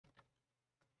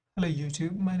Hello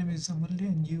YouTube, my name is Zamulli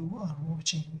and you are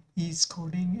watching Ease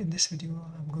Coding. In this video,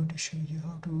 I'm going to show you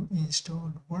how to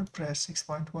install WordPress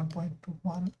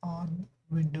 6.1.1 on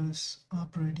Windows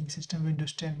operating system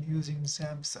Windows 10 using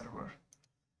XAMPP server.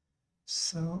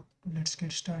 So let's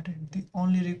get started. The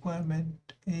only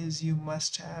requirement is you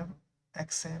must have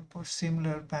XAMPP or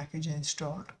similar package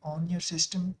installed on your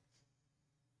system.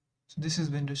 So this is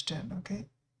Windows 10, okay?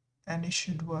 And it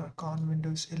should work on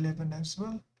Windows 11 as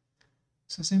well.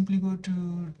 So simply go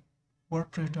to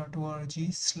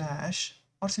wordpress.org slash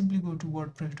or simply go to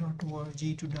wordpress.org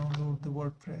to download the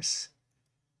WordPress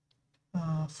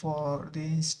for the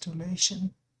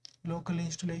installation, local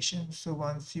installation. So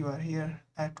once you are here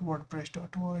at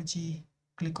wordpress.org,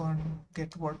 click on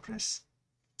get WordPress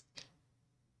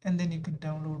and then you can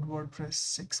download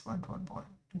WordPress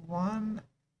 6.1.1.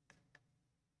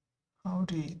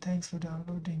 Howdy, thanks for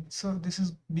downloading. So this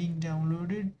is being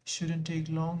downloaded, shouldn't take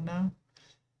long now.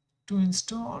 To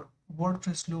install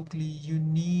WordPress locally, you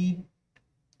need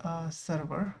a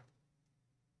server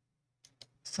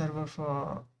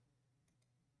for,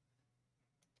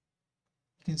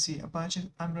 you can see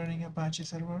Apache. I'm running Apache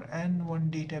server and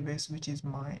one database which is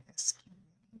MySQL.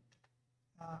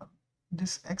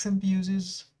 This XMP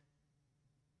uses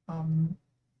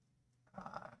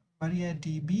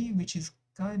MariaDB, which is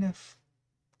kind of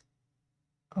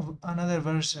another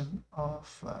version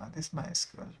of this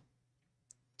MySQL.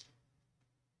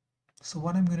 So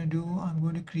what I'm going to do, I'm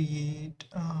going to create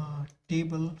a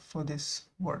table for this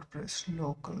WordPress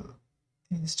local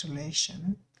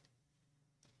installation.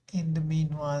 In the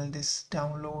meanwhile, this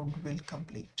download will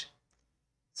complete.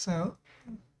 So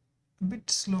a bit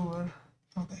slower.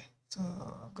 Okay, so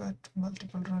I've got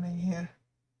multiple running here.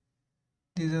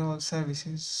 These are all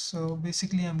services. So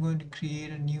basically I'm going to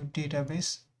create a new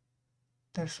database.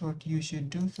 That's what you should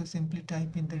do. So simply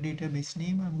type in the database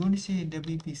name. I'm going to say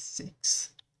WP6.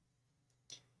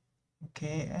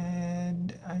 Okay,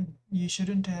 and you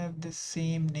shouldn't have the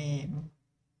same name.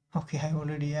 Okay, I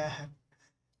already have.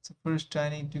 So first I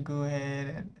need to go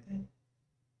ahead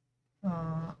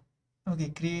and okay,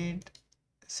 create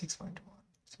 6.1.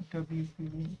 So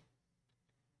WP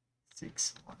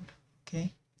 6.1.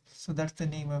 Okay, so that's the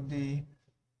name of the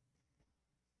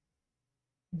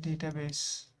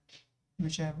database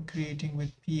which I'm creating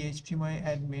with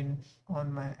phpMyAdmin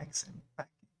on my XM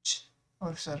package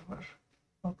or server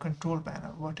or control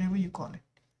panel, whatever you call it.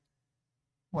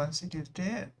 Once it is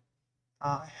there,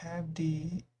 I have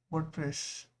the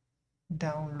WordPress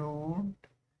download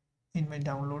in my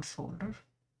downloads folder.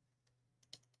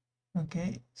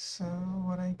 Okay, so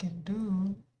what I can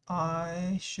do,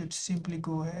 I should simply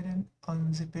go ahead and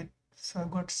unzip it. So I've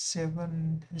got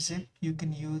 7-zip. You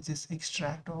can use this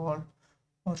extract all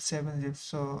or 7-zip.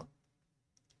 So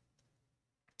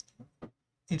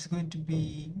it's going to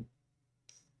be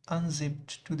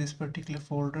unzipped to this particular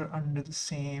folder under the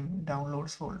same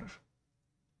downloads folder.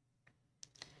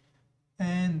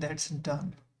 And that's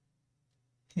done.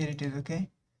 Here it is, okay?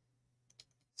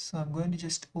 So I'm going to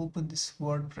just open this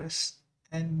WordPress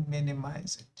and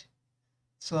minimize it.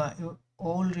 So I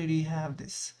already have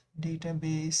this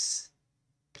database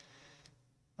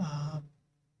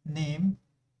name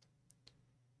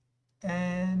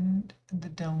and the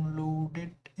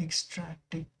downloaded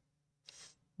extracted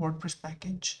WordPress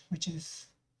package which is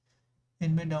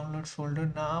in my downloads folder.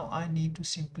 Now I need to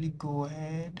simply go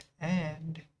ahead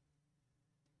and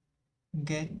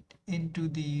get into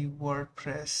the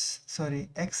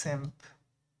XAMPP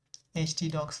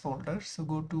htdocs folder. So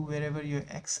go to wherever your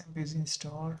XAMPP is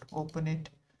installed, open it,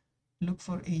 look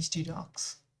for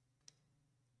htdocs,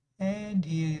 and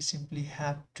here you simply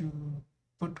have to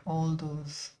put all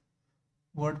those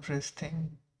WordPress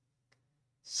thing.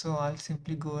 So I'll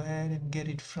simply go ahead and get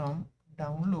it from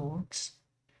downloads.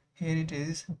 Here it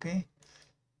is, okay?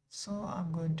 So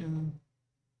I'm going to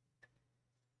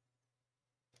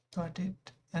cut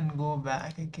it and go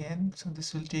back again. So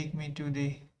this will take me to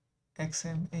the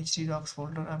XM htdocs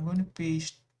folder. I'm going to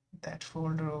paste that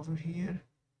folder over here.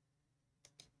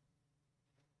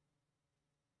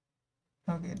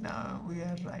 Okay, now we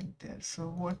are right there. So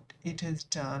what it has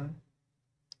done,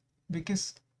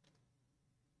 because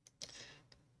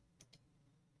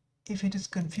if it is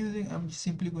confusing, I'm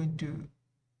simply going to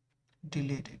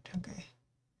delete it. Okay,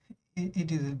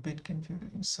 it is a bit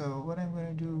confusing. So what I'm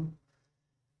going to do,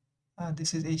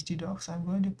 this is htdocs. I'm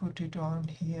going to put it on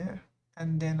here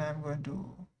and then I'm going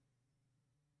to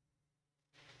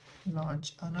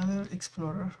launch another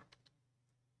explorer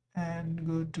and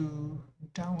go to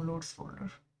downloads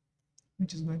folder,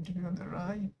 which is going to be on the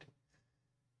right,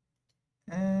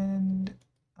 and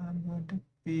I'm going to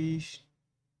paste,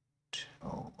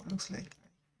 oh, looks like I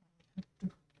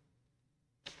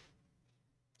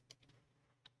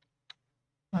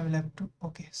I will have to,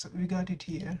 okay, so we got it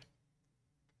here.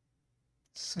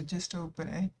 So just open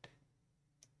it.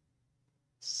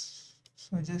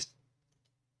 So just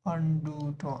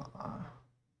undo to,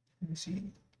 you see,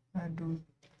 I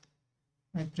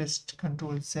pressed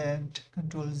Control Z,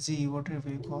 Control Z, whatever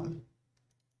you call,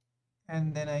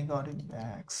 and then I got it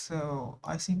back. So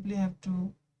I simply have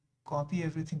to copy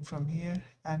everything from here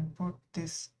and put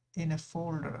this in a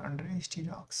folder under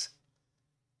htdocs.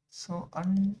 So I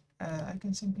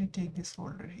can simply take this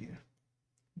folder here,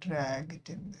 drag it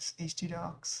in this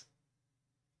htdocs,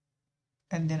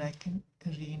 and then I can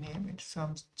rename it. So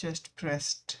I'm just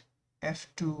pressed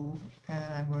F2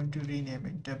 and I'm going to rename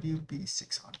it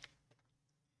WP61.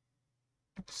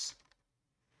 Oops.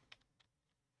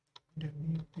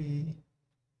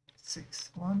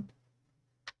 WP61.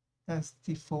 That's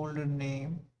the folder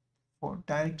name for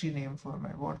directory name for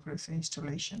my WordPress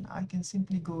installation. I can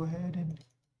simply go ahead and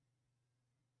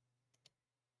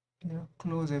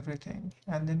close everything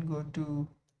and then go to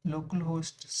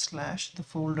localhost / the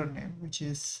folder name, which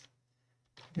is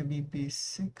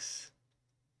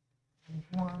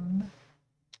WP61.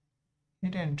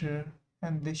 Hit enter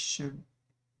and this should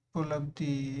pull up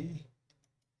the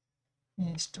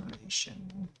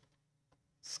installation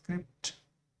script.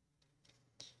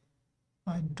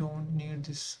 I don't need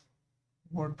this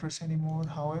WordPress anymore.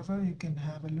 However, you can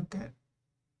have a look at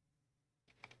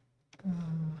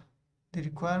the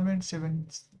requirement.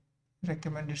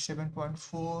 Recommended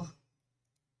 7.4,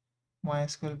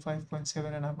 MySQL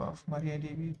 5.7 and above,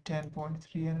 MariaDB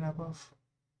 10.3 and above.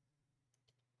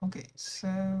 Okay,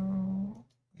 so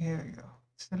here we go.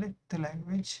 Select the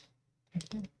language.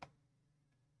 Okay,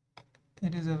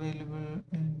 it is available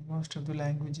in most of the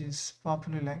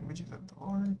popular languages of the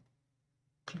world.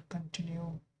 Click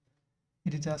continue.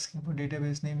 It is asking for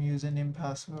database name, username,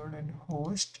 password, and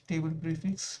host, table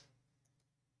prefix.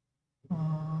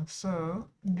 So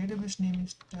database name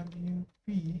is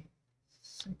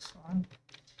WP61.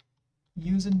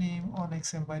 Username on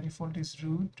XM by default is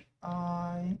root.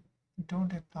 I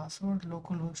don't have password.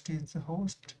 Localhost is the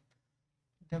host.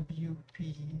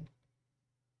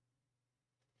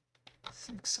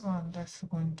 WP61, that's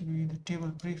going to be the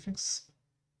table prefix,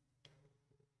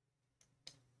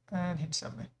 and hit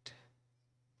submit.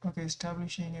 Okay,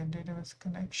 establishing a database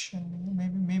connection.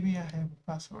 Maybe I have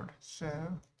password,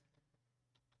 so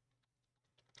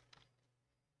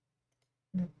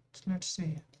let's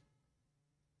see.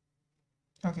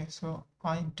 Okay, so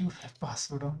I do have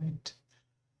password on it.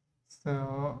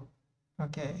 So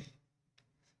okay,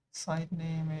 site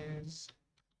name is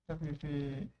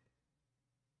WP61.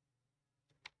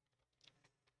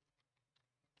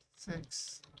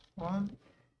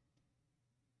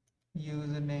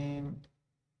 Username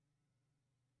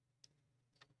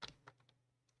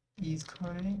is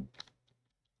coding.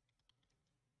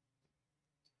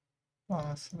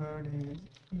 Password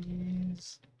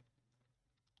is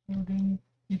coding.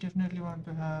 You definitely want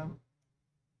to have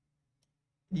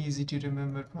easy to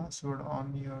remember password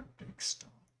on your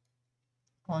desktop,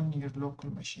 on your local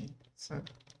machine. So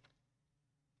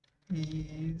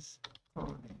is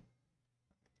coding.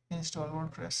 Install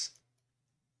WordPress.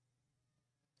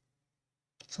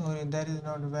 Sorry, that is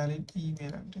not a valid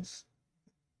email address.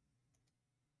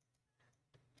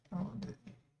 Oh,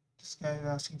 this guy is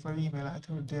asking for email. I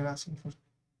thought they're asking for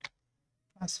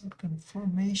password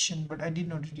confirmation, but I did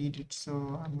not read it,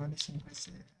 so I'm going to simply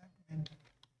say admin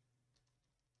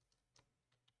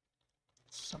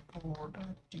support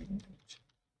at unit.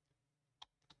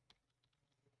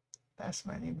 That's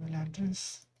my email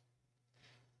address.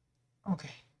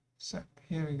 Okay, so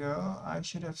here we go. I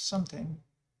should have something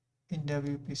in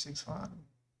WP61.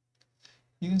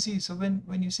 You can see, so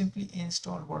when you simply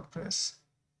install WordPress,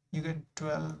 you get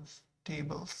 12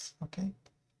 tables. Okay,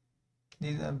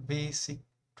 these are basic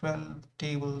 12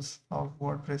 tables of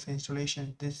WordPress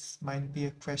installation. This might be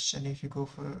a question if you go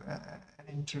for an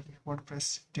interview,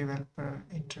 WordPress developer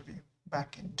interview,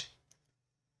 backend.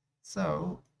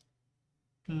 So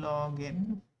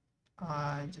login,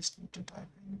 I just need to type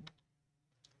in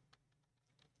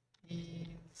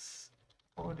is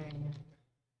coding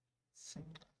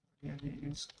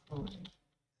use coding.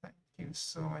 Thank you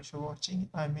so much for watching.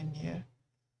 I'm in here.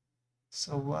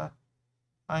 So what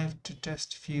I have to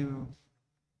test few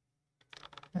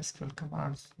SQL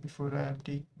commands before I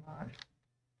update my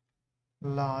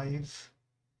live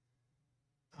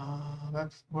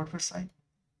WordPress site.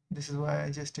 This is why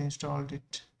I just installed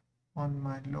it on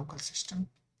my local system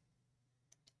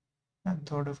and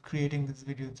thought of creating this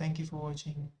video. Thank you for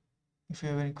watching. If you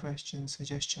have any questions,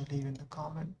 suggestions, leave in the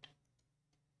comment.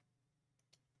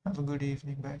 Have a good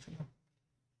evening. Bye for now.